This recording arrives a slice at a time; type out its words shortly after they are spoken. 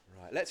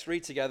Let's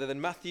read together then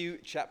Matthew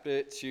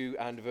chapter 2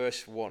 and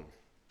verse 1.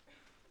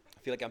 I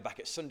feel like I'm back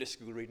at Sunday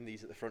school reading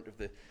these at the front of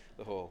the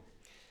hall.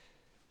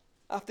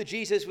 After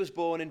Jesus was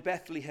born in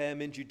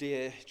Bethlehem in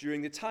Judea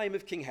during the time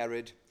of King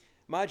Herod,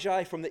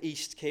 Magi from the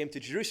east came to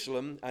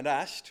Jerusalem and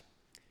asked,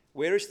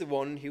 "Where is the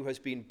one who has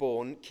been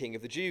born King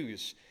of the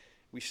Jews?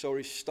 We saw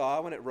his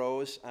star when it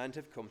rose and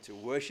have come to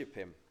worship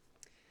him."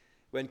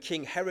 When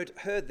King Herod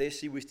heard this,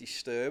 he was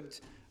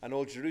disturbed, and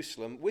all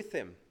Jerusalem with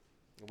him.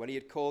 And when he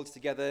had called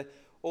together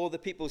all the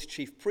people's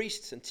chief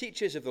priests and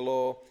teachers of the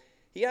law,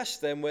 he asked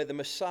them where the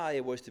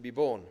Messiah was to be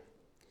born.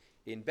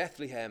 "In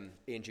Bethlehem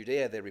in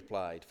Judea," they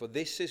replied, "for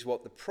this is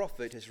what the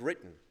prophet has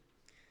written."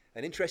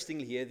 And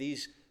interestingly here,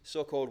 these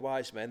so-called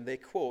wise men, they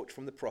quote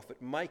from the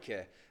prophet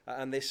Micah,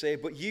 and they say,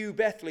 "But you,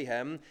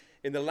 Bethlehem,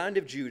 in the land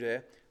of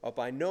Judah, are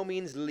by no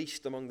means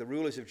least among the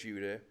rulers of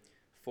Judah,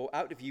 for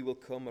out of you will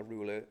come a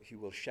ruler who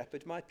will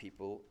shepherd my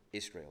people,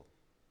 Israel."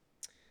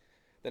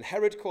 Then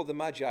Herod called the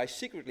Magi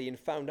secretly and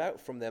found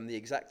out from them the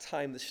exact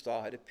time the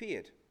star had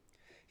appeared.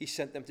 He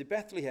sent them to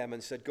Bethlehem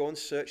and said, "Go and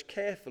search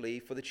carefully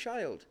for the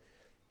child.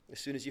 As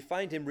soon as you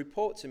find him,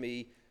 report to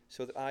me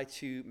so that I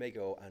too may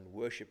go and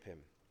worship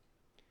him."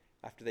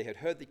 After they had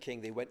heard the king,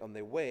 they went on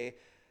their way,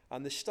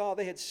 and the star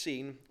they had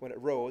seen when it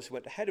rose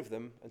went ahead of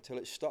them until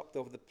it stopped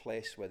over the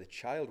place where the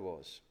child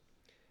was.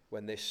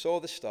 When they saw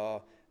the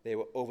star, they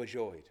were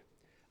overjoyed.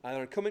 And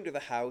on coming to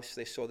the house,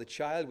 they saw the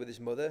child with his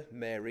mother,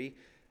 Mary,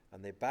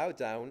 and they bowed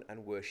down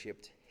and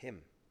worshipped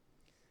him.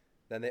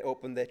 Then they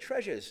opened their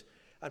treasures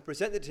and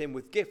presented him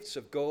with gifts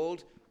of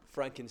gold,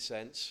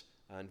 frankincense,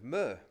 and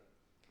myrrh.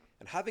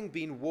 And having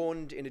been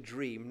warned in a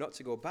dream not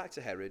to go back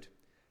to Herod,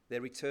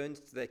 they returned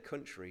to their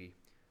country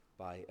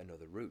by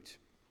another route.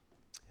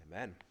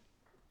 Amen.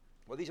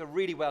 Well, these are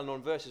really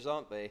well-known verses,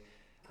 aren't they?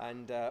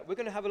 And we're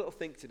going to have a little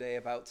think today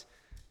about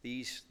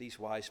these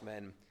wise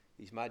men,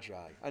 these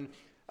magi. And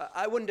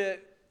I wonder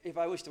if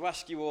I was to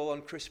ask you all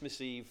on Christmas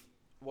Eve,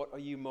 what are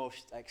you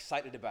most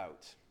excited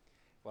about?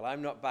 Well,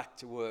 I'm not back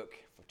to work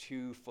for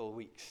 2 full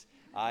weeks.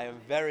 I am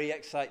very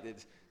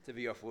excited to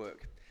be off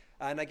work.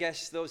 And I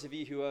guess those of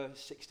you who are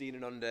 16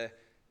 and under,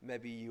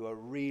 maybe you are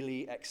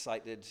really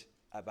excited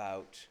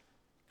about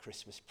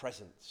Christmas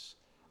presents.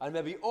 And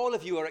maybe all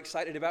of you are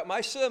excited about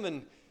my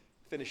sermon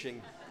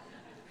finishing.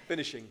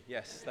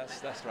 Yes,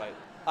 that's right.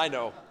 I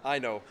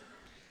know.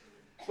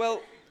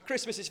 Well,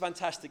 Christmas is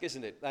fantastic,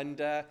 isn't it? And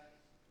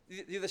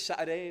the other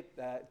Saturday,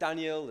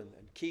 Daniel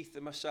and Keith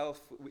and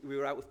myself, we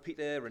were out with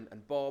Peter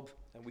and Bob,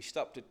 and we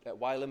stopped at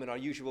Wylam in our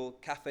usual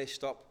cafe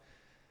stop,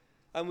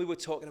 and we were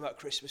talking about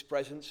Christmas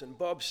presents, and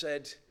Bob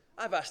said,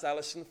 "I've asked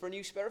Alison for a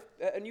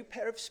new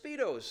pair of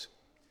Speedos."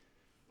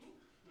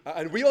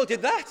 And we all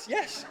did that,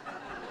 yes.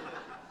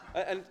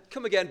 And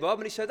come again, Bob,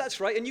 and he said, "That's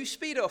right, a new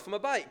Speedo for my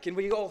bike," and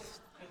we all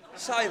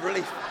sigh of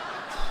relief.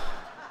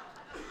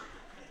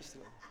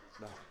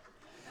 No.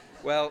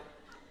 Well,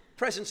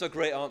 presents are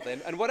great, aren't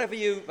they? And whatever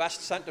you've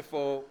asked Santa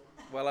for,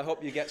 well, I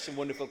hope you get some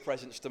wonderful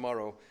presents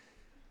tomorrow.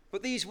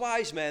 But these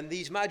wise men,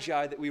 these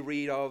magi that we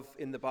read of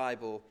in the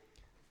Bible,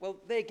 well,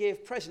 they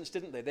gave presents,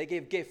 didn't they? They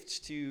gave gifts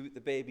to the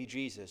baby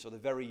Jesus, or the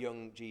very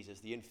young Jesus,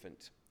 the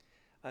infant.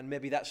 And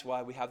maybe that's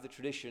why we have the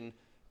tradition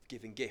of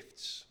giving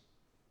gifts.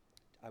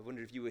 I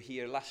wonder if you were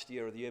here last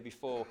year or the year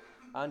before.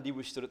 Andy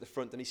was stood at the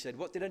front and he said,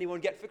 "What did anyone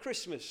get for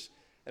Christmas?"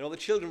 And all the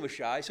children were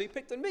shy, so he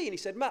picked on me and he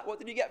said, "Matt, what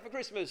did you get for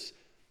Christmas?"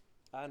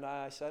 And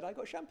I said, "I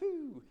got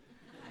shampoo."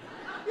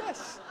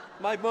 Yes,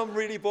 my mum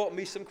really bought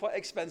me some quite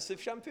expensive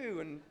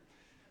shampoo, and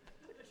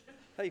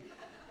hey,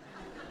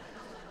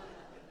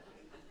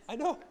 I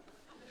know,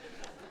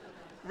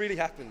 really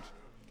happened.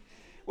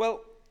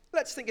 Well,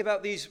 let's think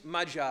about these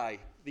magi,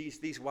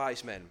 these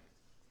wise men.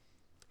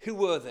 Who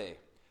were they?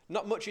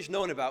 Not much is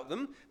known about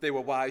them. They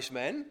were wise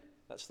men.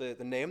 That's the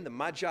name, the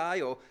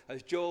Magi, or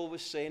as Joel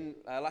was saying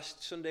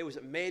last Sunday, was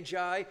it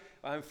Magi?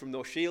 I'm from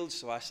North Shields,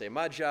 so I say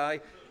Magi.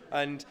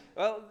 And,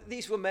 well,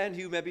 these were men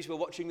who maybe were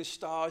watching the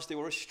stars. They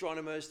were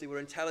astronomers. They were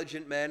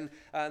intelligent men.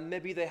 And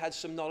maybe they had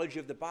some knowledge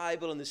of the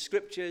Bible and the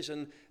scriptures,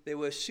 and they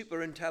were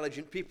super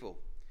intelligent people.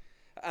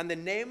 And their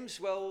names,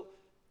 well,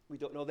 we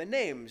don't know their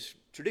names.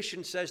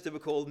 Tradition says they were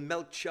called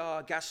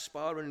Melchior,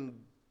 Gaspar,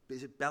 and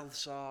is it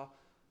Belshazzar?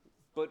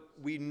 But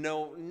we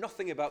know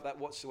nothing about that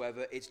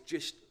whatsoever. It's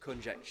just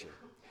conjecture.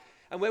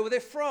 And where were they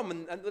from?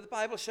 And the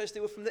Bible says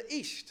they were from the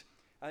east.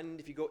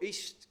 And if you go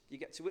east, you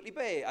get to Whitley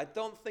Bay. I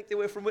don't think they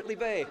were from Whitley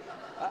Bay.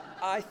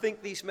 I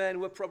think these men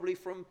were probably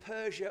from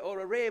Persia or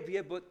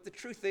Arabia, but the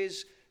truth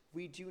is,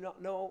 we do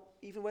not know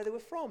even where they were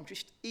from,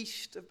 just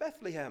east of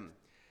Bethlehem.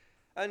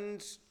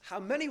 And how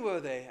many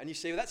were they? And you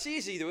say, well, that's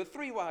easy. There were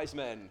 3 wise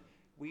men.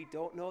 We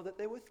don't know that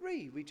there were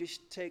 3. We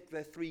just take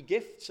their 3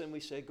 gifts and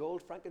we say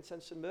gold,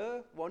 frankincense, and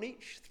myrrh, 1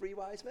 each, 3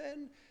 wise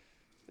men.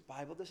 The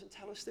Bible doesn't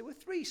tell us there were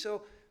 3.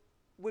 So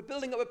we're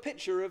building up a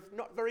picture of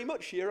not very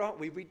much here, aren't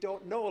we? We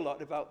don't know a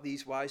lot about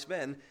these wise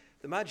men,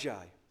 the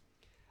Magi.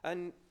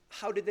 And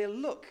how did they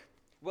look?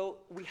 Well,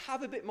 we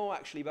have a bit more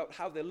actually about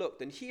how they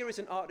looked. And here is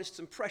an artist's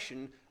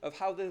impression of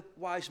how the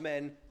wise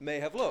men may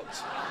have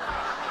looked.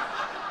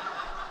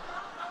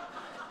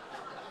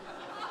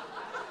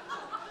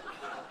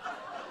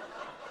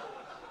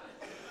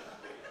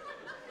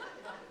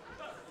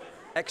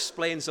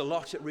 explains a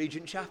lot at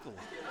Regent Chapel.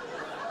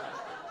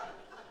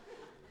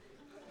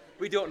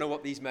 We don't know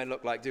what these men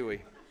look like, do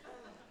we?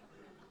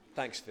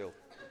 Thanks, Phil.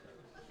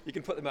 You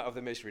can put them out of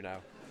their misery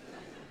now.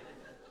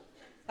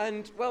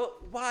 And, well,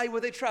 why were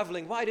they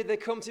traveling? Why did they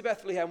come to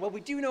Bethlehem? Well,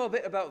 we do know a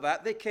bit about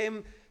that. They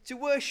came to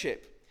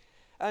worship.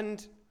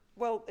 And,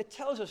 well, it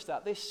tells us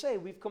that. They say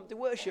we've come to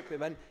worship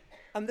him.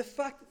 And the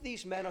fact that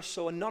these men are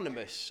so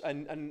anonymous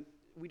and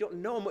we don't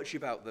know much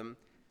about them,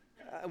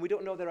 and we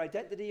don't know their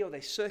identity or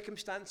their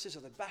circumstances or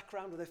their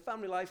background or their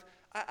family life,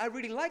 I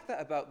really like that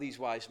about these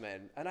wise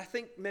men. And I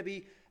think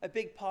maybe a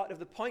big part of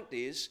the point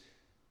is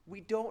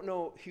we don't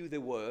know who they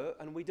were,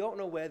 and we don't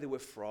know where they were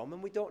from,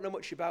 and we don't know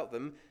much about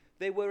them.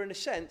 They were, in a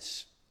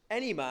sense,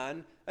 any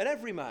man and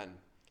every man.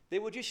 They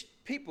were just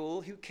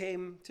people who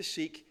came to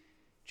seek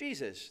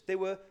Jesus. They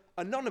were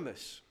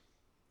anonymous.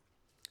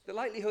 The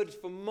likelihood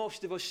for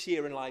most of us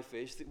here in life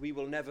is that we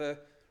will never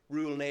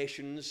rule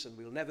nations, and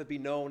we'll never be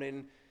known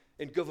in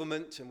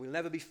government, and we'll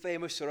never be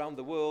famous around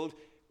the world.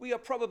 We are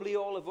probably,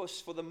 all of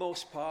us, for the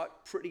most part,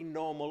 pretty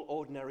normal,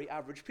 ordinary,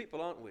 average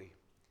people, aren't we?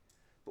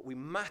 But we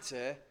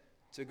matter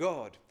to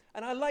God.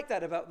 And I like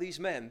that about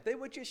these men. They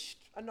were just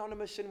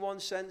anonymous in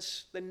one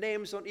sense. Their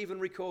names aren't even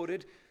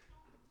recorded,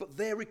 but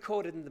they're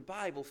recorded in the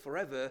Bible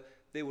forever.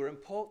 They were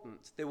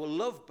important. They were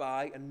loved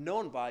by and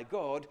known by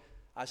God,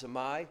 as am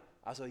I,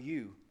 as are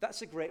you.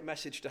 That's a great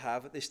message to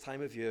have at this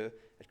time of year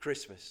at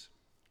Christmas.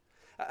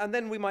 And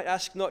then we might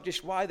ask not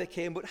just why they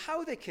came, but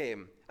how they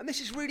came. And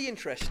this is really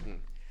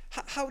interesting.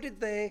 How did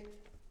they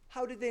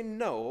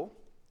know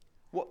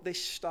what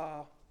this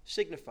star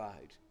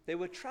signified? They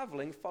were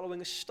traveling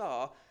following a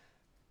star.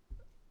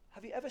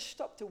 Have you ever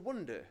stopped to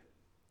wonder,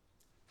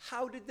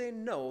 how did they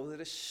know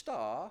that a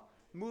star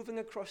moving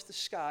across the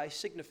sky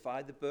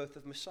signified the birth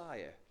of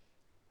Messiah?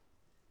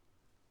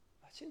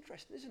 That's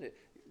interesting, isn't it?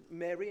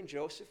 Mary and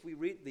Joseph, we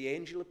read the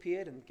angel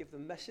appeared and gave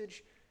them a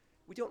message.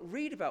 We don't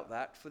read about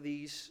that for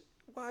these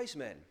wise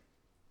men.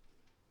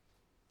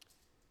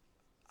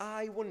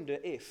 I wonder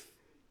if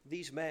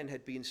these men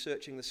had been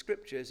searching the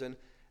scriptures, and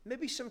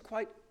maybe some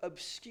quite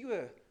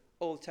obscure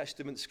Old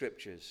Testament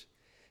scriptures.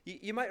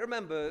 You might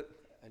remember,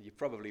 and you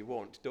probably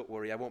won't, don't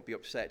worry, I won't be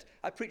upset.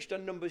 I preached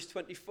on Numbers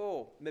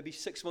 24, maybe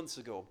 6 months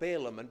ago,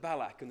 Balaam and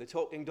Balak and the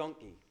talking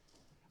donkey.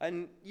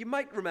 And you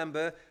might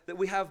remember that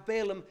we have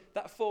Balaam,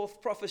 that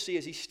fourth prophecy,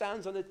 as he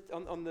stands on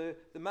the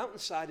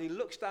mountainside and he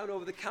looks down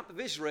over the camp of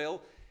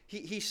Israel.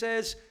 He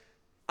says,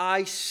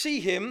 I see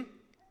him,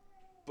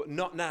 but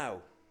not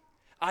now.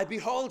 I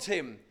behold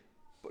him,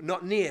 but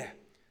not near.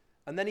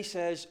 And then he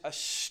says, a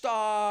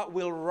star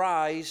will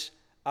rise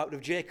out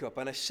of Jacob,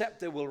 and a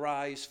scepter will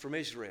rise from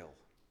Israel.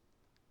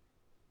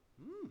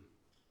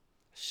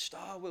 A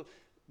star will,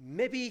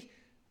 maybe,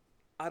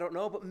 I don't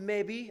know, but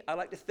maybe, I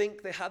like to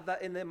think they had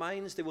that in their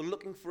minds. They were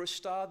looking for a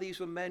star. These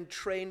were men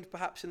trained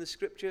perhaps in the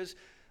scriptures.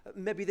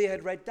 Maybe they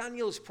had read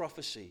Daniel's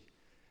prophecy.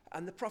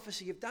 And the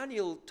prophecy of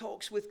Daniel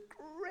talks with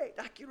great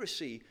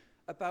accuracy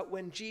about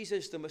when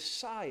Jesus, the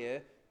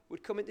Messiah,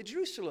 would come into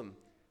Jerusalem.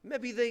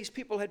 Maybe these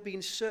people had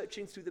been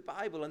searching through the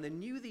Bible and they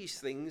knew these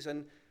things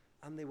and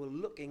they were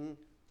looking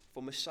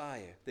for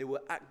Messiah. They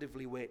were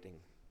actively waiting.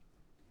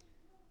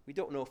 We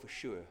don't know for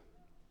sure,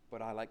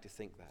 but I like to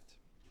think that.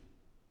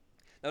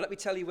 Now let me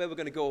tell you where we're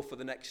going to go for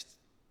the next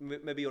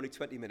maybe only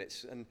 20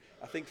 minutes. And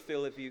I think,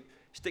 Phil, if you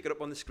stick it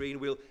up on the screen,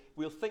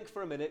 we'll think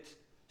for a minute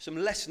some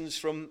lessons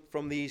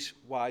from these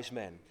wise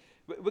men.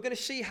 We're going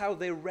to see how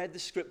they read the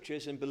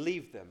scriptures and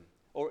believed them,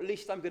 or at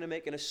least I'm going to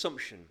make an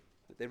assumption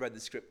that they read the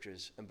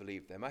scriptures and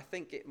believed them. I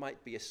think it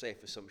might be a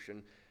safe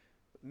assumption.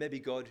 Maybe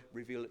God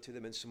revealed it to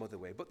them in some other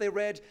way. But they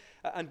read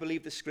and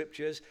believed the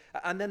scriptures,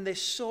 and then they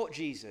sought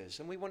Jesus.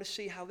 And we want to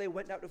see how they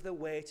went out of their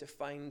way to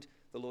find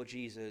the Lord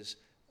Jesus.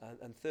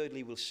 And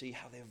thirdly, we'll see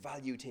how they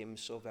valued him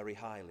so very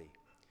highly.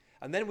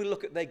 And then we'll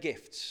look at their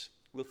gifts.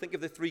 We'll think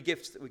of the three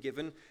gifts that were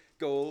given: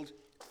 gold,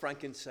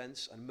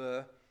 frankincense, and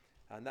myrrh.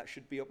 And that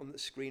should be up on the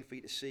screen for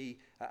you to see.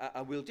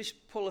 And we'll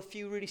just pull a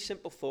few really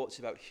simple thoughts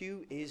about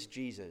who is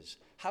Jesus.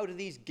 How do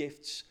these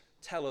gifts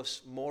tell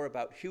us more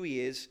about who he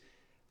is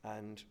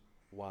and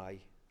why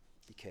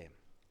he came?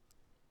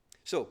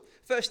 So,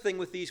 first thing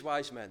with these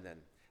wise men then,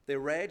 they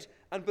read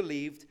and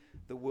believed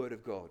the word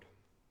of God.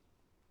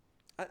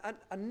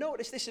 And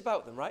notice this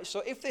about them, right?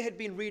 So if they had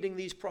been reading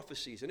these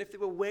prophecies and if they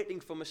were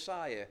waiting for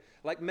Messiah,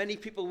 like many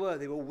people were,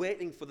 they were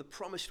waiting for the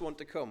promised one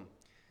to come.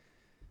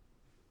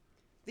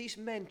 These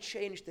men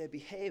changed their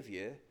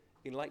behavior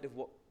in light of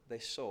what they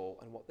saw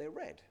and what they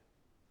read.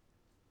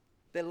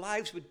 Their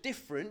lives were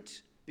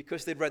different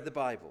because they'd read the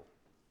Bible.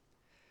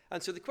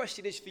 And so the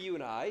question is for you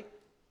and I,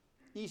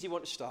 easy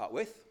one to start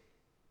with,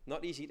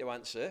 not easy to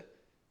answer: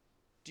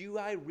 do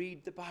I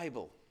read the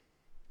Bible?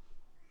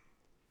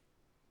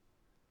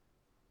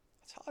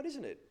 It's hard,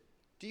 isn't it?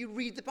 Do you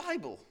read the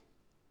Bible?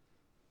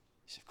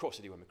 Yes, of course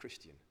I do, I'm a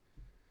Christian.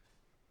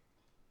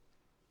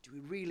 Do we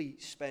really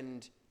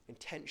spend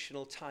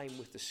intentional time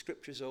with the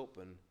scriptures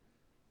open,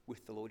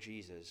 with the Lord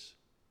Jesus,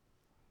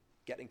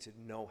 getting to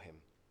know him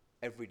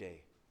every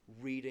day,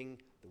 reading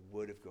the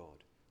word of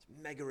God? It's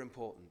mega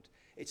important.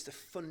 It's the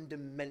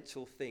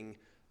fundamental thing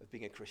of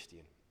being a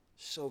Christian.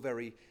 So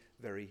very,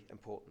 very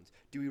important.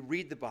 Do we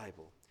read the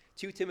Bible?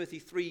 2 Timothy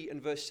 3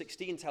 and verse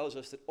 16 tells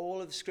us that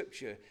all of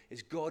Scripture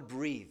is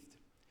God-breathed.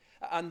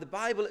 And the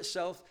Bible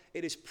itself,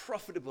 it is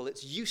profitable,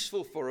 it's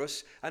useful for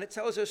us, and it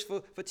tells us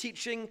for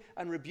teaching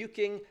and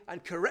rebuking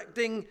and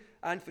correcting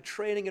and for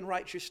training in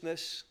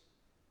righteousness.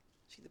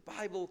 See, the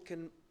Bible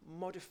can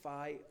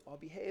modify our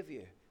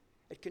behavior.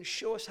 It can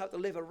show us how to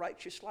live a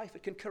righteous life.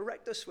 It can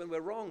correct us when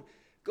we're wrong.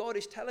 God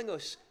is telling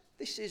us,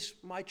 this is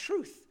my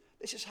truth.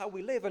 This is how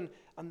we live. And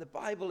the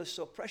Bible is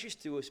so precious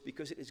to us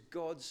because it is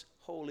God's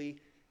holy,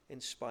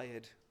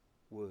 inspired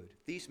word.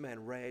 These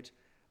men read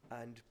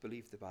and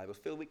believed the Bible.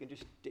 Phil, we can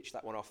just ditch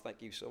that one off.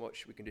 Thank you so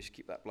much. We can just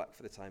keep that black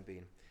for the time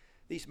being.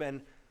 These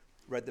men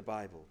read the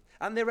Bible.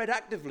 And they read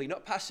actively,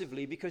 not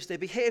passively, because their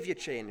behavior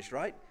changed,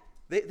 right?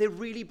 They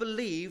really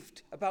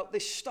believed about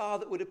this star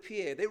that would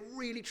appear. They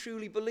really,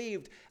 truly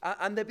believed.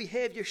 And their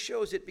behavior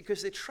shows it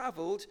because they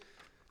traveled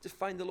to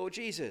find the Lord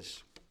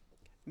Jesus.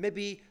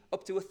 Maybe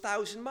up to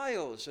 1,000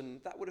 miles,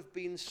 and that would have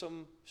been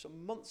some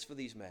months for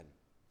these men,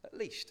 at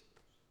least.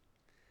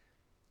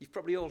 You've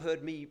probably all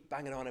heard me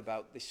banging on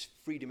about this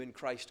Freedom in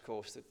Christ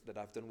course that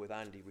I've done with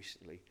Andy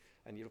recently.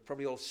 And you're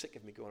probably all sick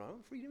of me going, oh,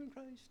 freedom in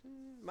Christ.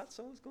 Matt's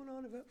always going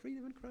on about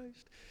freedom in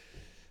Christ.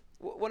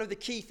 One of the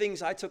key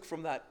things I took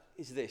from that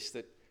is this,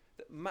 that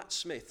Matt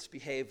Smith's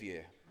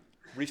behavior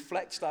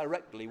reflects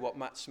directly what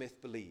Matt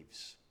Smith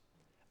believes.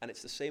 And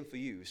it's the same for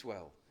you as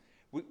well.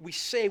 We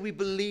say we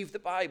believe the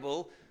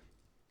Bible,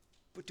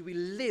 but do we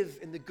live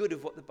in the good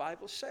of what the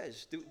Bible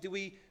says? Do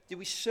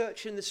we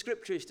search in the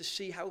Scriptures to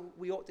see how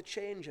we ought to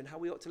change and how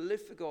we ought to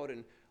live for God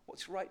and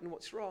what's right and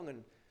what's wrong?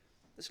 And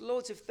there's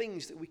loads of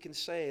things that we can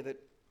say that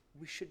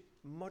we should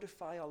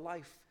modify our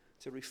life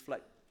to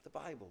reflect the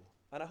Bible.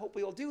 And I hope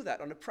we all do that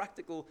on a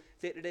practical,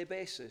 day-to-day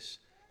basis.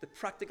 The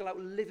practical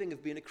outliving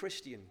of being a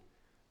Christian.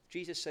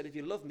 Jesus said, if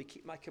you love me,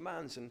 keep my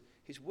commands. And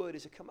his word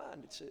is a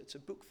command. It's a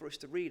book for us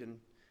to read and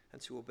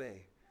to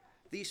obey.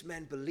 These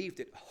men believed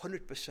it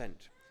 100%.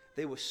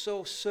 They were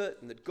so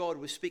certain that God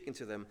was speaking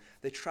to them,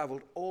 they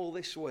traveled all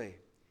this way.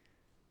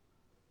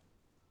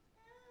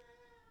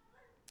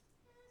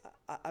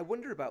 I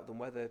wonder about them,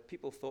 whether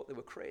people thought they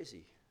were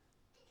crazy.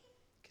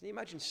 Can you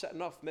imagine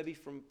setting off, maybe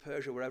from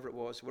Persia, wherever it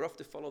was? We're off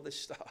to follow this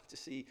star to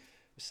see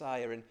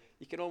Messiah. And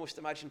you can almost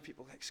imagine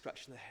people like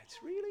scratching their heads.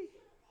 Really?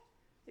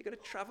 You're going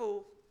to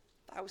travel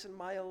 1,000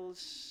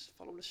 miles,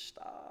 follow a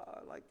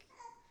star? Like,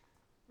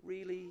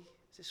 really?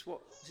 Is this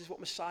what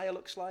Messiah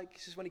looks like?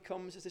 Is this when he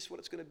comes? Is this what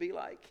it's going to be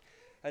like?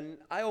 And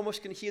I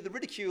almost can hear the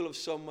ridicule of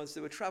some as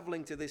they were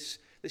traveling to this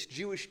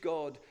Jewish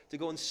God to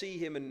go and see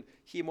him and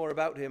hear more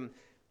about him.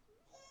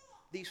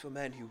 These were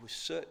men who were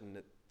certain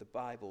that the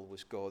Bible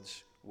was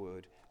God's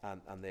word,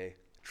 and they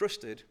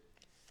trusted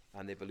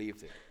and they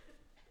believed it.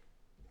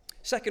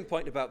 Second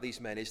point about these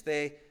men is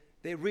they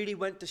really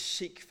went to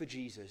seek for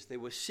Jesus. They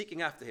were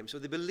seeking after him. So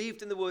they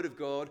believed in the word of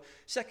God.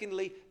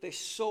 Secondly, they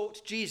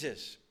sought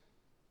Jesus.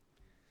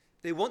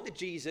 They wanted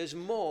Jesus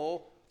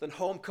more than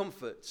home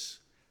comforts.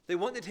 They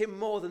wanted him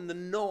more than the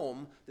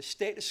norm, the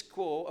status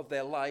quo of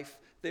their life.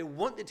 They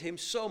wanted him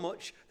so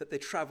much that they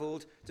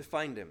traveled to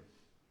find him.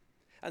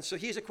 And so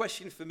here's a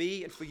question for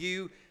me and for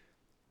you.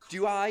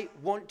 Do I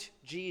want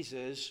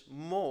Jesus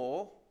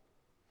more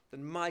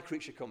than my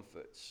creature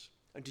comforts?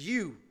 And do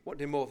you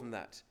want him more than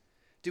that?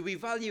 Do we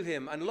value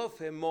him and love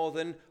him more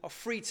than our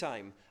free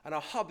time and our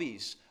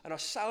hobbies and our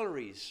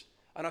salaries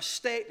and our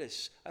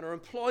status and our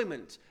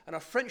employment and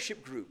our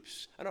friendship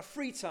groups and our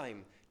free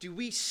time? Do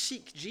we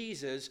seek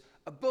Jesus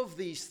above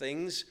these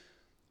things,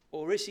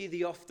 or is he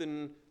the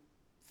often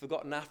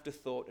forgotten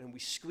afterthought and we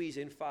squeeze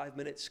in 5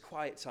 minutes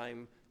quiet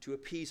time to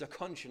appease our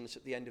conscience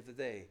at the end of the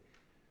day?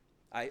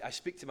 I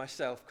speak to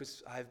myself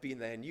because I have been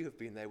there and you have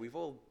been there. We've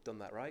all done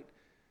that, right?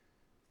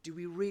 Do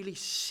we really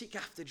seek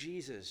after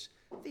Jesus?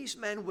 These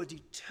men were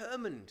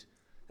determined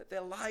that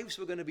their lives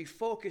were going to be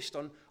focused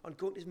on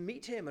going to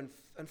meet him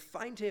and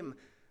find him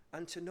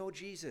and to know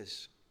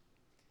Jesus.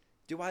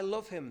 Do I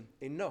love him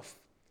enough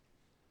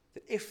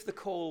that if the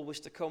call was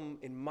to come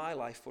in my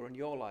life or in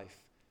your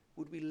life,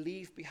 would we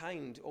leave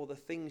behind all the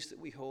things that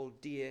we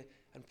hold dear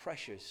and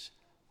precious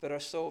that are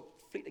so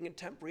fleeting and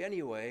temporary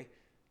anyway?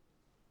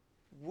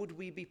 Would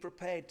we be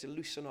prepared to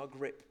loosen our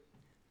grip?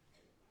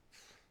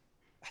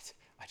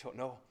 I don't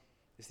know,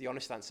 is the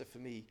honest answer for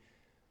me.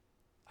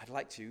 I'd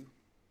like to.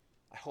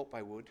 I hope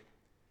I would.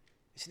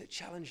 Isn't it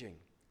challenging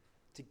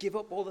to give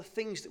up all the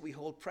things that we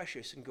hold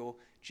precious and go,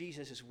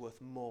 Jesus is worth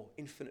more,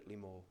 infinitely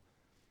more?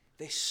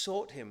 They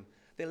sought him.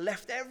 They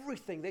left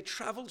everything. They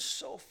traveled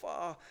so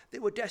far. They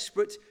were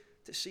desperate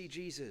to see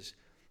Jesus.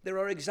 There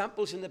are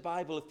examples in the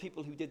Bible of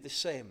people who did the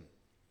same.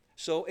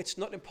 So it's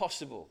not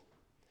impossible.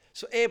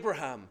 So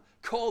Abraham,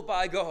 called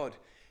by God,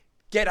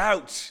 get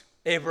out,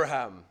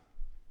 Abraham.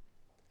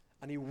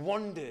 And he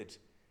wandered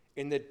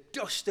in the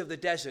dust of the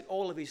desert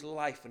all of his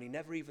life, and he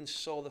never even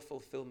saw the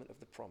fulfillment of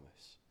the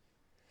promise.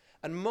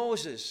 And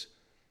Moses,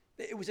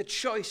 it was a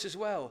choice as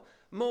well.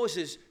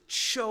 Moses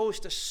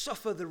chose to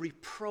suffer the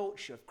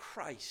reproach of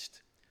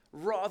Christ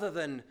rather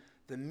than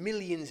the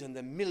millions and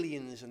the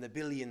millions and the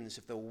billions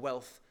of the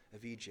wealth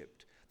of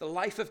Egypt. The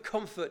life of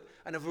comfort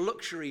and of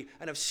luxury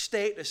and of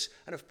status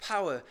and of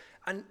power.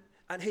 And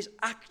his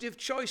active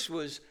choice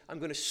was, I'm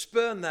going to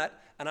spurn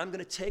that and I'm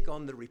going to take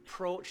on the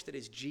reproach that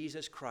is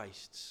Jesus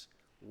Christ's.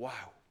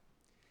 Wow.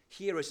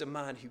 Here is a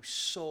man who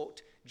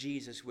sought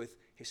Jesus with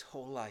his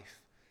whole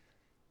life.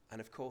 And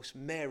of course,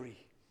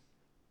 Mary.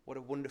 What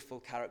a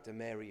wonderful character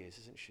Mary is,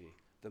 isn't she?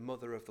 The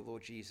mother of the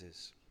Lord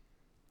Jesus.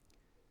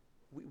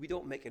 We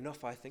don't make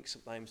enough, I think,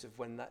 sometimes of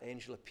when that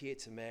angel appeared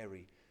to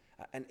Mary.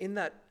 And in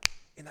that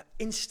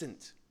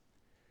instant,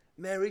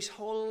 Mary's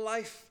whole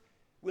life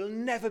will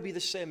never be the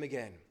same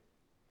again.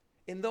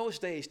 In those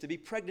days, to be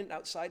pregnant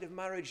outside of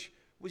marriage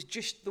was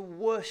just the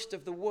worst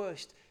of the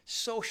worst.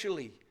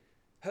 Socially,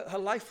 her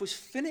life was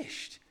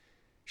finished.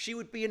 She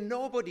would be a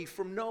nobody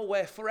from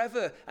nowhere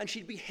forever, and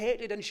she'd be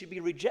hated, and she'd be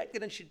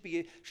rejected, and she'd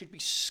be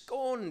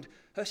scorned.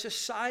 Her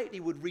society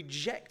would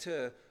reject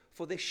her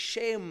for this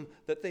shame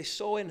that they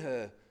saw in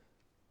her.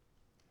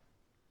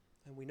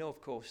 And we know, of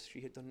course,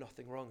 she had done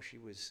nothing wrong. She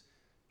was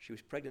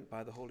pregnant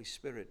by the Holy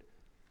Spirit.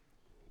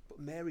 But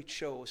Mary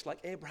chose, like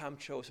Abraham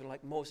chose and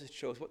like Moses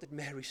chose. What did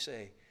Mary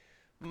say?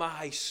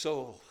 My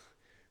soul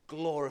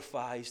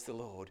glorifies the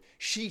Lord.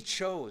 She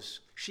chose.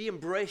 She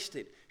embraced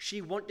it.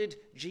 She wanted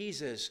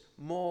Jesus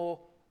more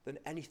than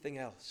anything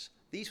else.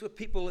 These were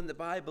people in the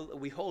Bible that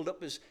we hold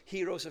up as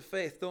heroes of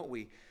faith, don't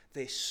we?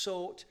 They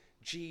sought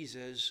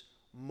Jesus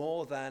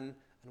more than,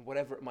 and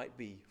whatever it might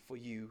be for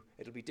you,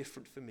 it'll be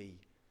different for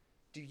me.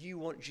 Do you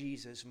want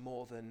Jesus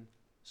more than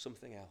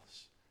something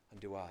else?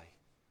 And do I?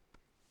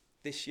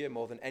 This year,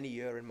 more than any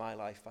year in my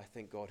life, I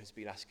think God has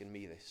been asking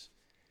me this.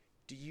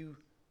 Do you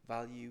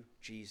value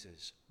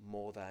Jesus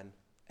more than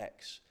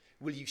X?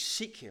 Will you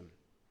seek him?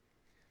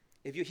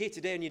 If you're here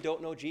today and you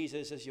don't know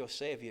Jesus as your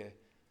Savior,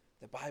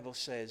 the Bible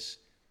says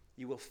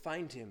you will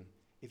find him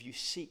if you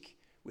seek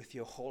with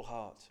your whole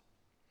heart.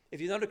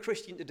 If you're not a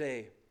Christian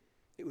today,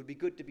 it would be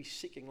good to be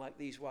seeking like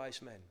these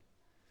wise men.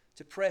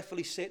 To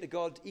prayerfully say to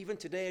God, even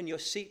today in your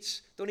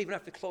seats, don't even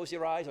have to close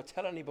your eyes or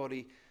tell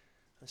anybody,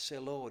 and say,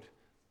 Lord,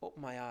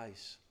 open my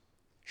eyes.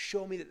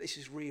 Show me that this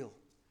is real.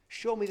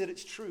 Show me that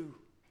it's true.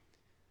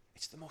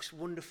 It's the most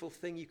wonderful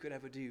thing you could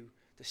ever do,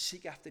 to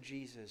seek after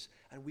Jesus.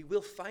 And we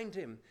will find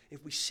him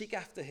if we seek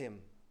after him.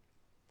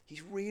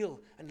 He's real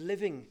and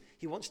living.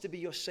 He wants to be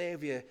your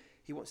Savior.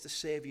 He wants to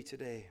save you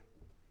today.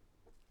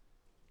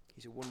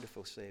 He's a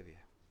wonderful Savior.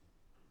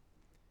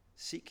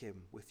 Seek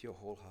him with your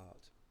whole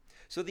heart.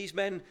 So these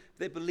men,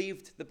 they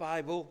believed the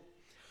Bible.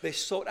 They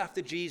sought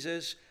after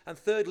Jesus. And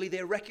thirdly,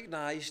 they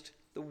recognized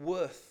the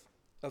worth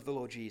of the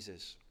Lord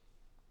Jesus.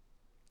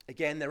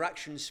 Again, their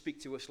actions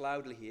speak to us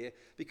loudly here,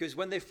 because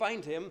when they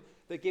find him,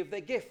 they give their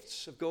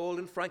gifts of gold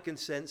and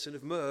frankincense and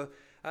of myrrh,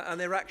 and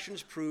their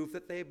actions prove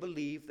that they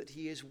believe that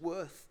he is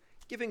worth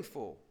giving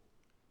for.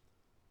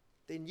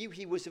 They knew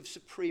he was of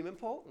supreme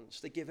importance.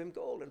 They give him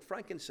gold and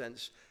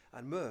frankincense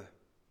and myrrh.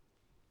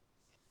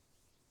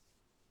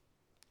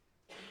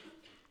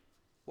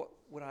 What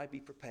would I be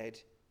prepared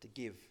to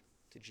give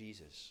to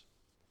Jesus?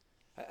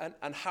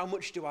 And how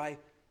much do I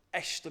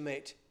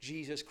estimate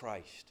Jesus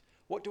Christ?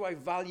 What do I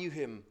value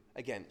him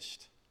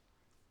against?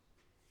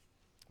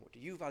 What do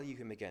you value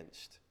him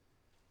against?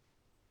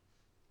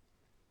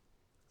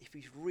 If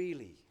he's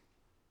really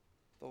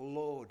the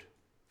Lord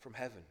from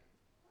heaven,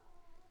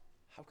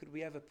 how could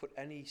we ever put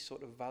any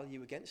sort of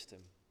value against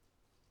him?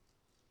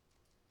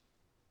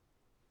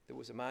 There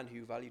was a man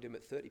who valued him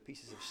at 30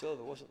 pieces of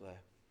silver, wasn't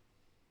there?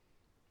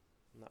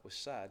 And that was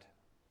sad.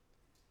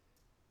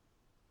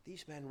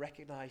 These men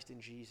recognized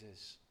in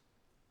Jesus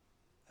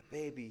a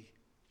baby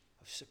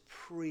of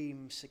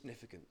supreme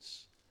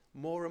significance,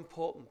 more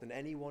important than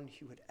anyone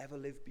who had ever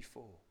lived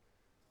before.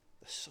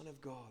 The Son of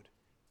God,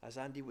 as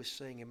Andy was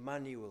saying,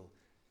 Emmanuel,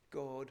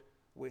 God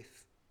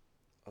with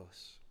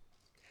us.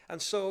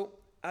 And so,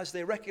 as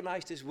they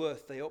recognized his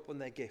worth, they opened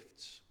their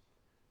gifts: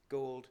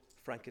 gold,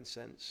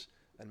 frankincense,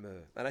 and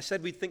myrrh. And I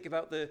said we'd think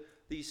about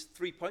these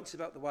 3 points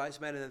about the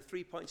wise men and then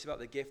 3 points about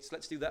the gifts.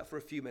 Let's do that for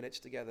a few minutes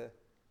together.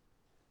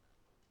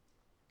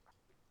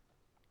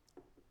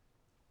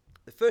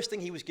 The first thing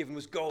he was given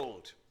was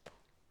gold.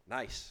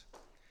 Nice.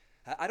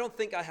 I don't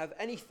think I have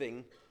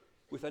anything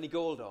with any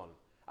gold on.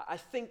 I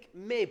think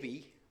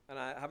maybe, and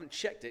I haven't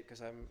checked it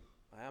because I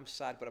am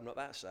sad, but I'm not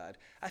that sad.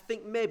 I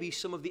think maybe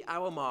some of the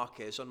hour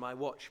markers on my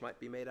watch might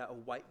be made out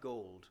of white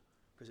gold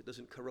because it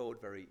doesn't corrode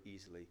very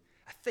easily.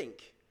 I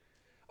think.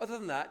 Other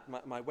than that,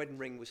 my wedding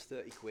ring was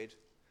 30 quid,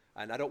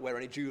 and I don't wear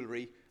any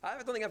jewellery. I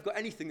don't think I've got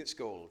anything that's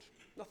gold.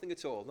 Nothing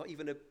at all. Not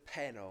even a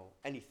pen or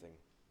anything.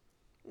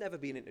 Never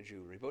been into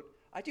jewellery, but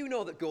I do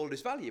know that gold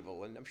is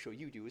valuable, and I'm sure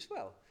you do as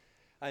well.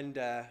 And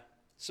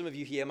some of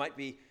you here might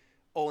be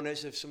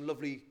owners of some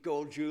lovely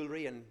gold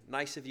jewellery, and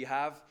nice if you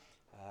have.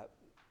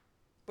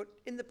 But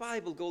in the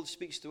Bible, gold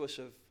speaks to us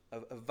of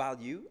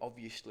value,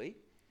 obviously,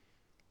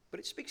 but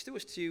it speaks to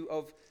us too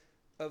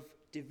of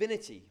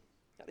divinity.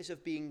 That is,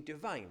 of being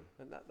divine,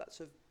 and that's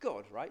of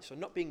God, right? So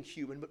not being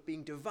human, but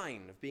being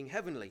divine, of being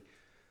heavenly.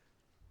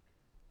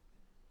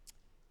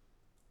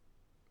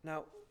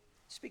 Now,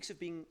 It speaks of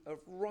being of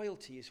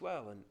royalty as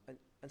well.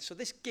 And so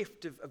this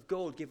gift of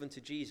gold given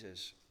to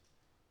Jesus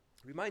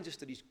reminds us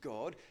that he's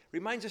God,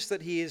 reminds us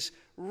that he is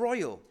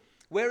royal.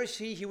 Where is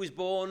he? He was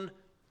born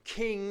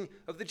King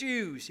of the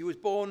Jews. He was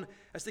born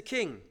as the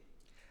king.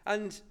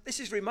 And this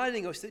is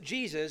reminding us that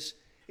Jesus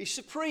is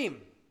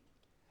supreme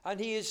and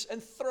he is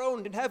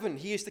enthroned in heaven.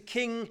 He is the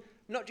king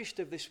not just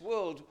of this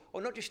world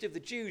or not just of the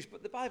Jews,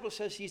 but the Bible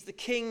says he's the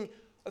King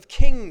of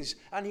kings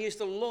and he is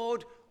the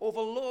Lord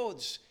over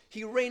lords.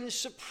 He reigns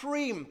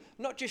supreme,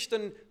 not just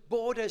on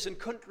borders and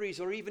countries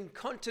or even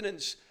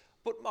continents,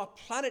 but our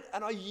planet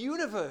and our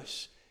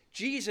universe.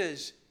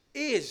 Jesus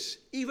is,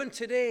 even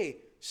today,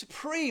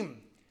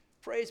 supreme.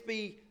 Praise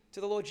be to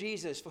the Lord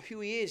Jesus for who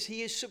he is.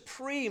 He is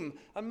supreme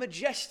and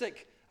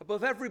majestic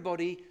above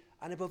everybody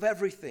and above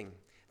everything.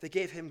 They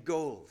gave him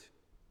gold.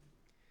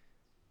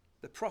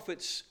 The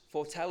prophets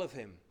foretell of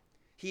him.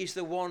 He is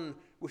the one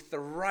with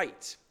the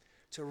right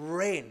to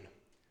reign.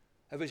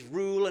 Of his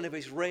rule and of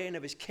his reign,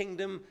 of his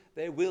kingdom,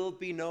 there will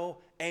be no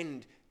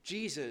end.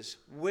 Jesus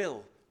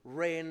will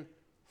reign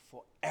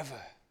forever.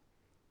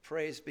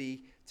 Praise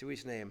be to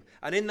his name.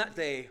 And in that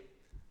day,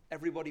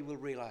 everybody will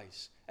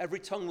realize, every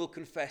tongue will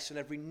confess, and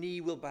every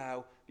knee will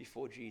bow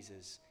before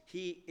Jesus.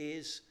 He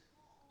is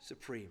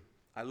supreme.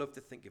 I love to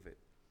think of it.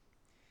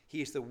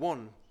 He is the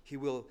one who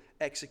will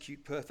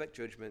execute perfect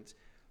judgment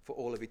for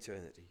all of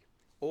eternity.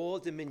 All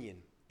dominion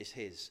is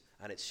his,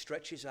 and it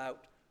stretches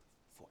out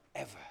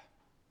forever.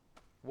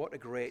 What a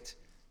great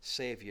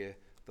Savior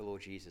the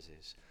Lord Jesus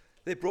is.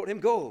 They brought him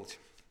gold,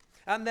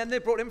 and then they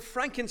brought him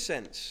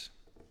frankincense.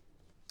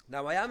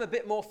 Now, I am a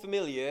bit more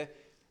familiar,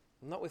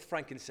 not with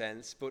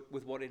frankincense, but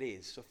with what it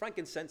is. So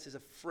frankincense is a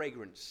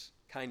fragrance,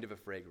 kind of a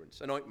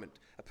fragrance, an ointment,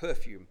 a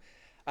perfume.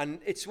 And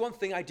it's one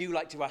thing I do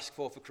like to ask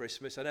for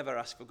Christmas. I never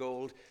ask for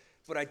gold,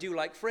 but I do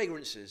like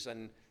fragrances.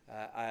 And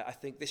I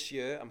think this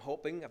year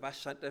I've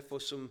asked Santa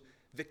for some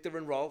Viktor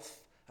and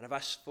Rolf, and I've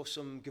asked for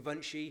some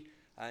Givenchy,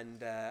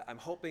 and I'm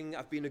hoping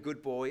I've been a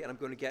good boy and I'm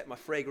going to get my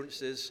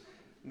fragrances.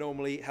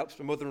 Normally it helps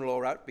my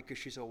mother-in-law out because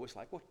she's always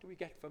like, what do we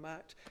get for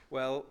Matt?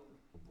 Well,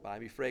 buy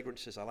me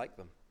fragrances, I like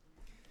them.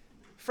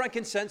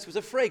 Frankincense was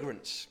a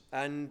fragrance,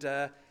 and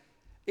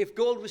if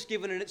gold was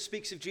given and it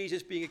speaks of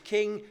Jesus being a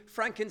king,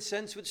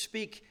 frankincense would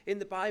speak in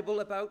the Bible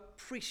about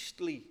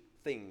priestly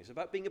things,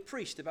 about being a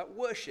priest, about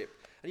worship.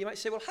 And you might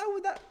say, well, how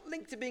would that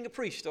link to being a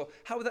priest, or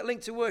how would that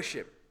link to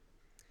worship?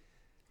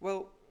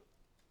 Well,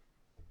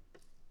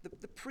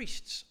 the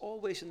priests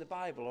always in the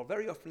Bible, or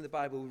very often in the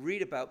Bible, we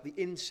read about the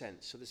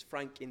incense. So there's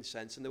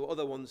frankincense, and there were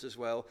other ones as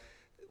well.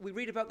 We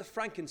read about the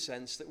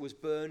frankincense that was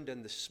burned,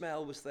 and the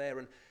smell was there,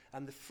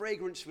 and the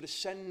fragrance would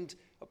ascend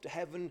up to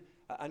heaven,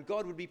 and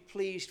God would be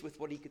pleased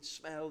with what he could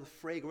smell, the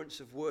fragrance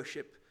of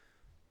worship.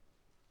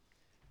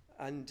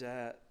 And,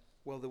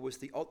 well, there was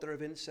the altar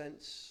of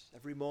incense.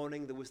 Every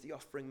morning there was the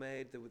offering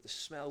made. The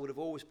smell would have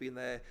always been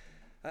there.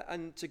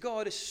 And to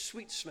God, a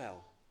sweet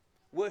smell.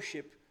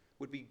 Worship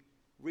would be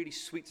really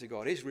sweet to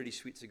God, is really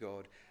sweet to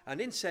God.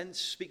 And incense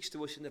speaks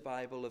to us in the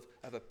Bible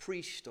of a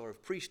priest, or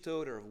of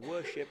priesthood, or of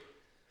worship.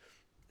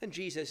 And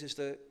Jesus is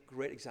the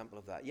great example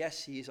of that.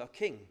 Yes, he is our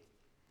king.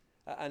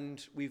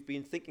 And we've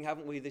been thinking,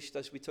 haven't we, this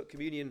as we took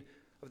communion,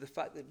 of the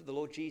fact that the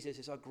Lord Jesus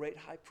is our great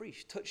high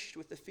priest, touched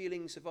with the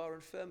feelings of our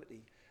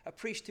infirmity. A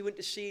priest who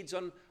intercedes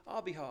on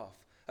our behalf.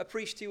 A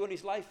priest who, on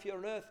his life here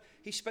on earth,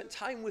 he spent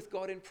time with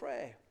God in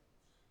prayer.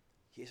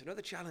 Here's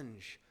another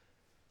challenge.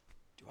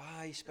 Do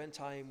I spend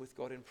time with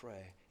God in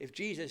prayer? If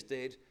Jesus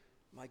did,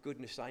 my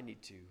goodness, I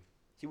need to.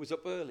 He was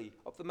up early,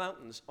 up the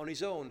mountains, on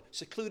his own,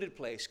 secluded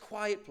place,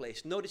 quiet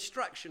place, no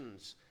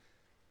distractions.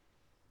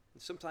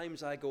 And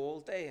sometimes I go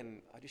all day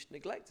and I just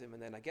neglect him,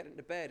 and then I get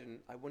into bed and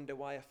I wonder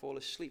why I fall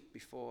asleep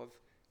before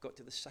I've got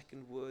to the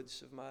second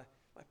words of my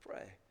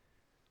prayer.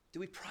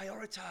 Do we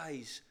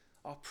prioritize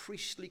our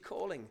priestly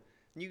calling?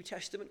 New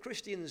Testament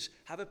Christians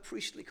have a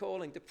priestly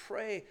calling to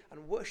pray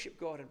and worship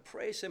God and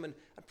praise him and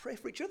pray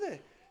for each other,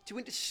 to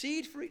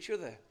intercede for each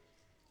other.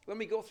 When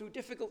we go through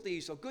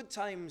difficulties or good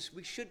times,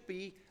 we should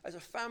be, as a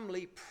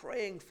family,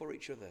 praying for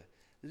each other,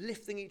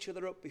 lifting each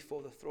other up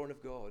before the throne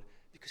of God,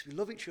 because we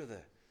love each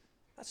other.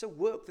 That's a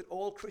work that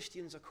all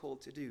Christians are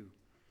called to do.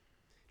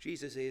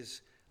 Jesus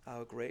is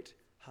our great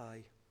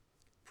high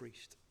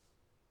priest.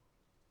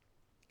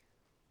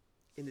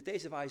 In the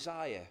days of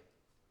Isaiah,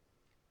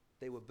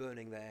 they were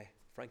burning their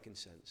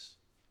frankincense.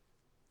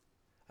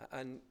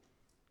 And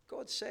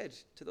God said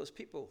to those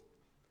people,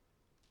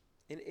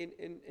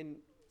 in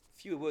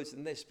fewer words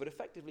than this, but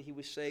effectively he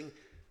was saying,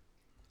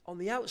 on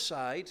the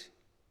outside,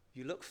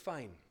 you look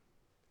fine.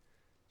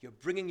 You're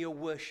bringing your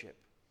worship.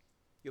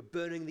 You're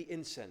burning the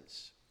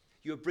incense.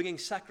 You're bringing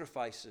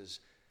sacrifices.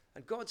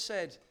 And God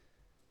said,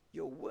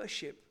 your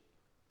worship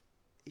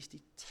is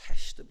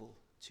detestable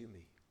to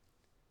me.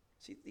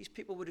 See, these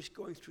people were just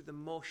going through the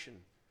motion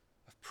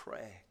of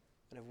prayer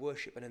and of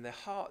worship, and in their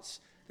hearts,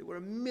 they were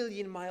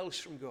 1,000,000 miles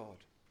from God.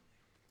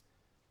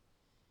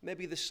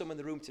 Maybe there's some in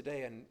the room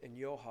today, and in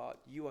your heart,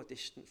 you are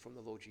distant from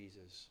the Lord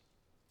Jesus.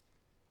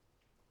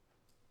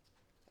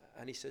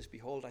 And he says,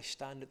 behold, I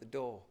stand at the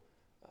door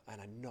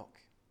and I knock.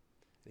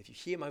 And if you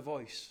hear my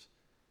voice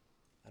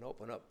and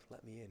open up,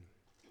 let me in.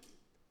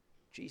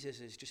 Jesus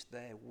is just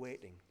there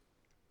waiting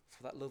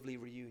for that lovely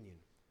reunion.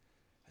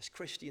 As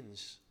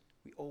Christians,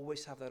 we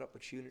always have that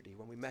opportunity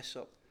when we mess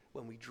up,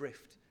 when we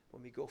drift,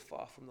 when we go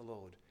far from the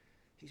Lord.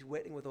 He's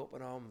waiting with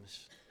open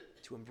arms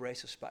to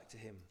embrace us back to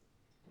him.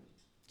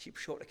 Keep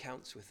short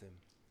accounts with him.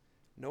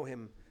 Know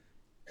him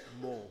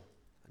more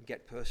and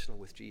get personal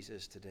with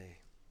Jesus today.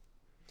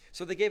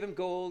 So they gave him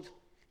gold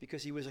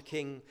because he was a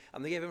king,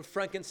 and they gave him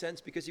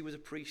frankincense because he was a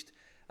priest,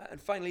 and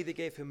finally they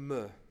gave him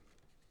myrrh.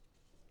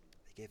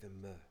 They gave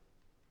him myrrh.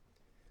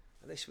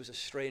 And this was a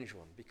strange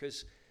one,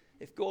 because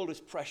if gold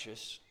was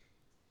precious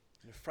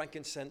and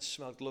frankincense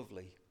smelled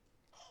lovely,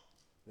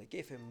 they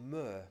gave him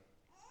myrrh,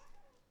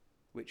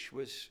 which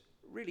was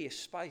really a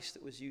spice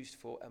that was used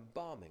for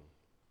embalming.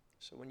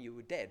 So when you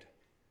were dead,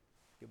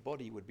 your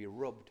body would be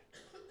rubbed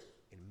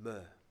in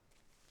myrrh,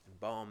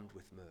 embalmed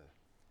with myrrh.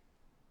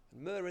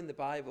 And myrrh in the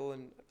Bible,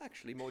 and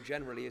actually more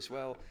generally as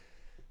well,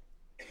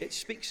 it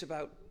speaks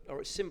about,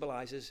 or it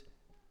symbolizes,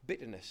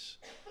 bitterness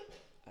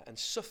and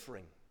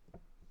suffering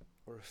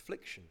or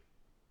affliction.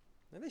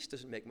 Now this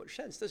doesn't make much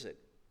sense, does it?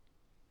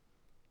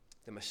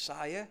 The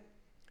Messiah,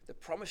 the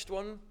promised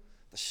one,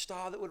 the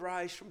star that would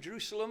rise from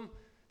Jerusalem,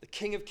 the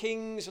King of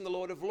Kings and the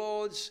Lord of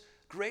Lords,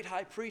 great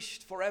high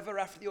priest forever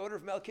after the order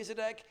of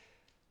Melchizedek.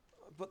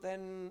 But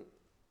then,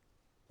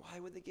 why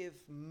would they give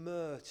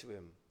myrrh to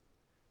him?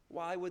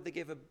 Why would they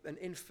give an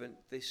infant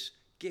this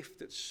gift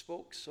that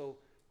spoke so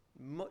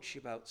much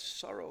about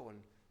sorrow and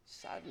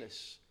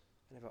sadness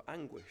and about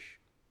anguish?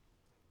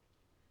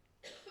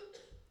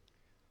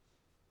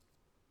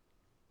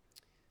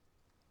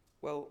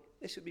 Well,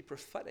 this would be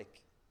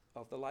prophetic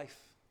of the life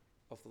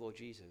of the Lord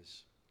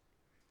Jesus.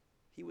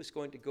 He was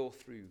going to go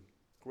through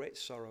great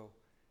sorrow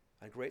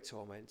and great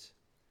torment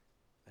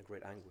and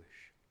great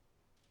anguish.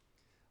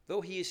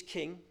 Though he is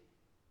king,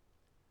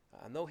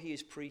 and though he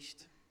is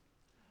priest,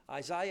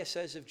 Isaiah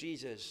says of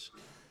Jesus,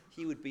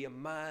 he would be a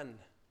man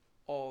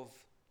of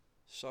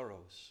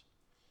sorrows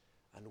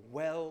and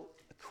well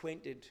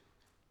acquainted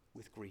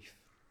with grief.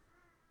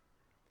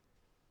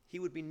 He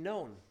would be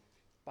known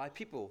by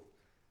people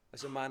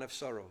as a man of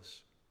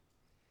sorrows.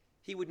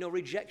 He would know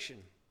rejection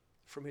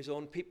from his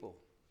own people.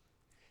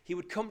 He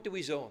would come to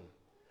his own,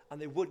 and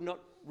they would not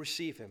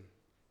receive him.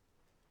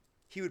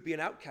 He would be an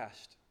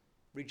outcast,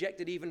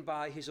 rejected even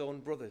by his own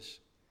brothers.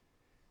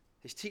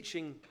 His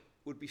teaching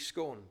would be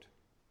scorned.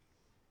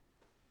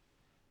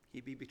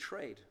 He'd be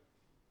betrayed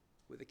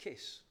with a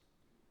kiss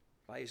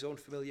by his own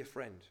familiar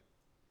friend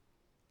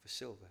for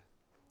silver.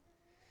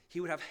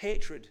 He would have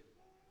hatred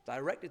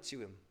directed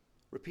to him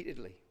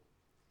repeatedly.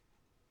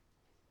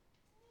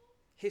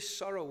 His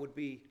sorrow would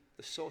be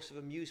the source of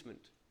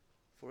amusement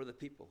for other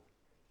people.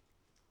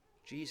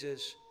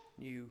 Jesus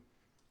knew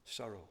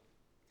sorrow.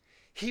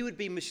 He would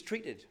be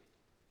mistreated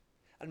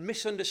and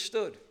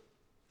misunderstood,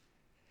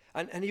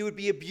 and he would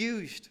be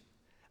abused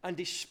and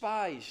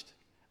despised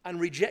and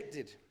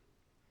rejected.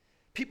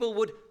 People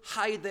would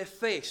hide their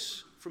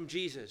face from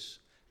Jesus.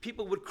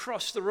 People would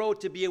cross the road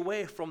to be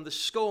away from the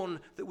scorn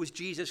that was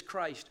Jesus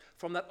Christ,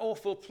 from that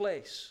awful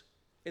place,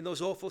 in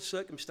those awful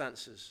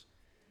circumstances.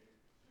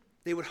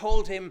 They would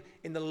hold him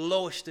in the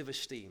lowest of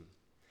esteem.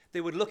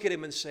 They would look at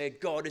him and say,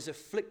 God is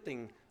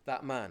afflicting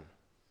that man.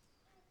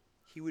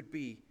 He would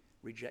be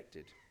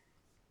rejected,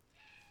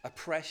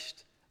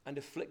 oppressed and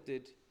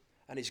afflicted,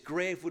 and his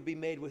grave would be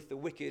made with the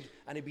wicked,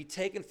 and he'd be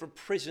taken from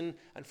prison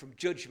and from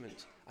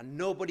judgment, and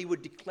nobody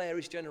would declare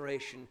his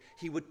generation.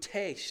 He would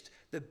taste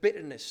the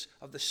bitterness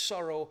of the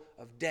sorrow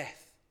of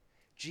death.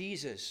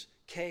 Jesus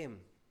came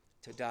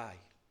to die.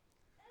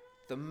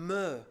 The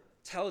myrrh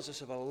tells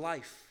us of a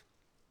life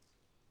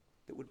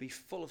that would be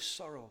full of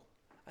sorrow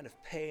and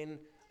of pain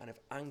and of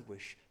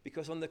anguish,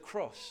 because on the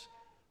cross,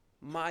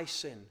 my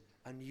sin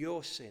and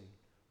your sin,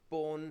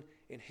 borne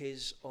in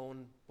his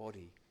own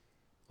body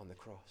on the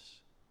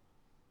cross.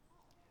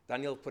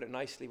 Daniel put it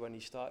nicely when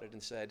he started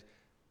and said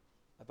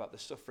about the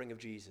suffering of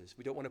Jesus.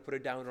 We don't want to put a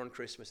downer on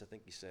Christmas, I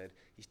think he said.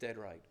 He's dead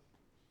right.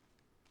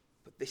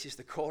 But this is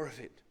the core of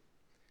it.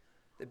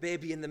 The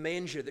baby in the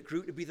manger that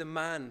grew to be the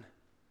man,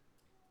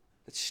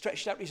 that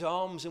stretched out his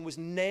arms and was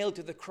nailed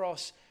to the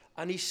cross.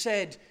 And he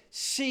said,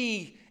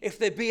 see if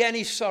there be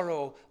any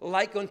sorrow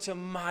like unto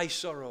my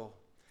sorrow.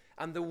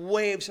 And the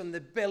waves and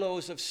the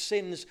billows of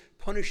sin's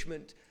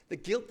punishment, the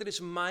guilt that is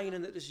mine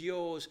and that is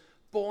yours,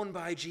 borne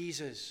by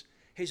Jesus.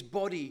 His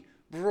body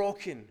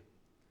broken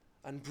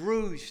and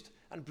bruised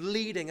and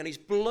bleeding, and his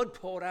blood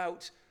poured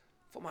out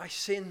for my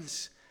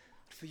sins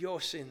and for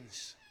your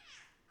sins.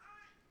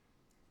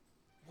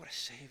 What a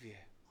Savior.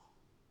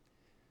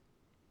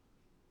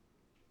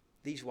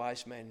 These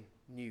wise men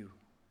knew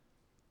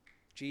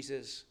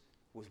Jesus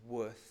was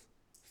worth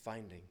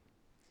finding.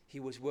 He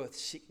was worth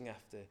seeking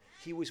after.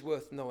 He was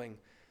worth knowing.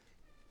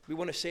 We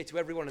want to say to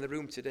everyone in the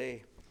room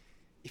today,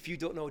 if you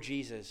don't know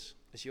Jesus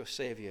as your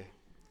Savior,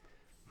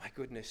 my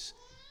goodness,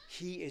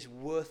 he is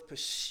worth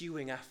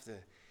pursuing after.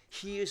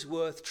 He is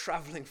worth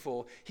traveling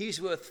for.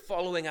 He's worth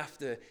following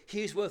after.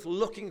 He is worth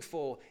looking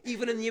for,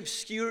 even in the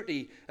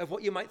obscurity of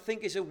what you might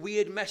think is a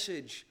weird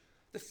message.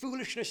 The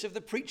foolishness of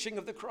the preaching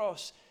of the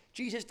cross.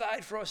 Jesus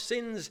died for our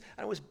sins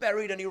and was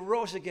buried and he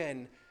rose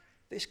again.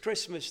 This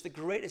Christmas, the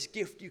greatest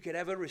gift you could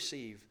ever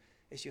receive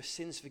is your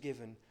sins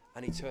forgiven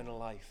and eternal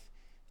life.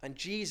 And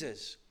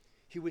Jesus,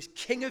 who was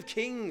King of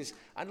kings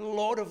and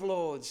Lord of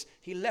lords,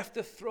 he left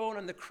the throne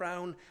and the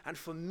crown, and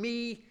for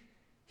me,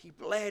 he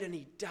bled and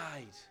he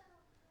died.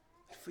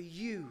 For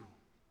you.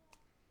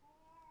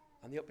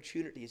 And the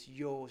opportunity is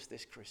yours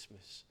this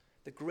Christmas.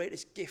 The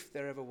greatest gift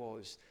there ever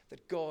was,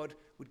 that God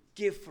would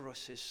give for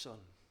us his Son.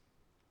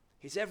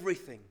 His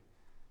everything,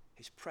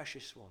 his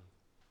precious one.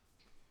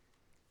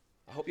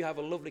 I hope you have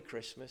a lovely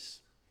Christmas.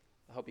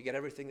 I hope you get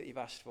everything that you've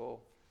asked for.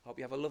 I hope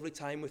you have a lovely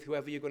time with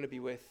whoever you're going to be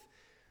with.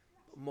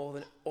 But more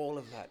than all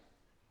of that,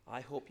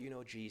 I hope you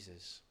know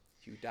Jesus,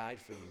 who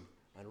died for you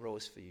and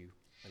rose for you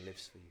and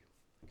lives for you.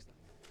 Thanks,